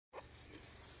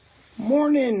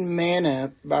Morning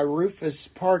Manna by Rufus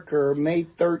Parker, May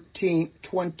 13,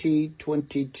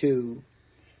 2022.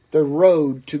 The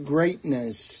road to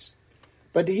greatness.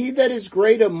 But he that is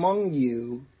great among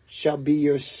you shall be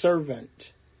your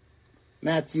servant.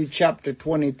 Matthew chapter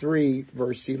 23,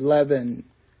 verse 11.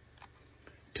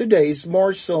 Today's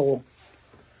morsel.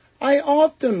 I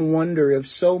often wonder if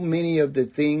so many of the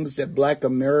things that Black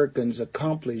Americans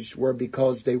accomplished were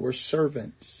because they were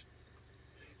servants.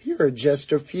 Here are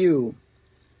just a few.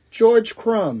 George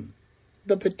Crumb,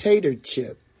 the potato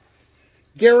chip.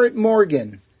 Garrett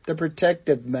Morgan, the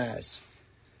protective mask.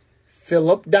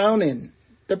 Philip Downing,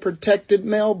 the protected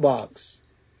mailbox.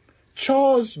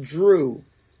 Charles Drew,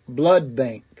 blood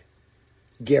bank.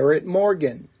 Garrett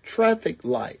Morgan, traffic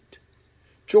light.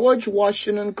 George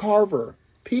Washington Carver,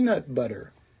 peanut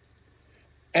butter.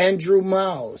 Andrew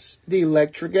Miles, the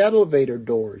electric elevator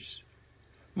doors.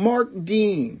 Mark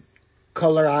Dean,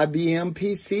 color IBM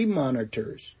PC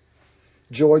monitors.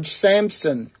 George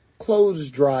Sampson, clothes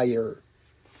dryer.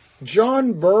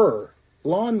 John Burr,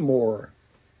 lawnmower.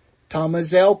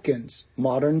 Thomas Elkins,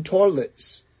 modern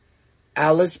toilets.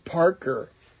 Alice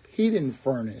Parker, heating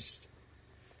furnace.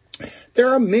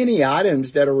 There are many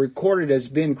items that are recorded as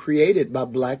being created by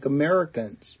Black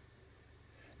Americans.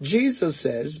 Jesus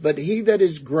says, "But he that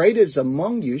is greatest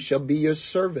among you shall be your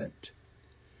servant."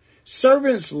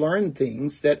 Servants learn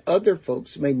things that other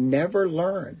folks may never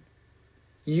learn.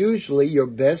 Usually your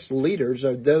best leaders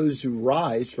are those who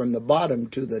rise from the bottom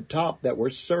to the top that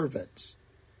were servants.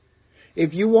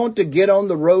 If you want to get on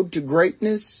the road to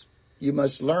greatness, you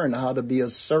must learn how to be a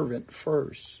servant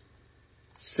first.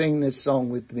 Sing this song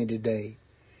with me today.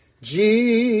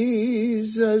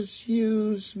 Jesus,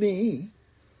 use me.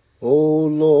 Oh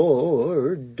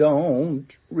Lord,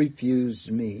 don't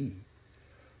refuse me.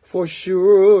 For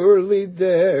surely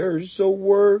there's a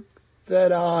work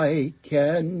that I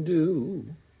can do.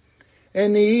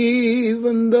 And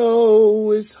even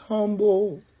though it's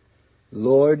humble,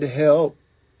 Lord, help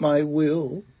my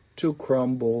will to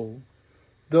crumble.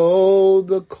 Though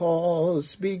the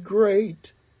cause be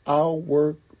great, I'll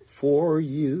work for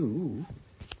you.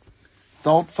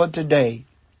 Thought for today.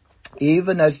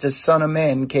 Even as the Son of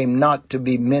Man came not to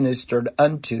be ministered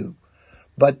unto,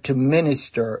 but to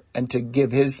minister and to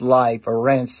give his life a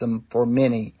ransom for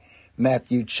many.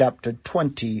 Matthew chapter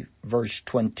 20, verse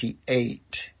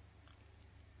 28.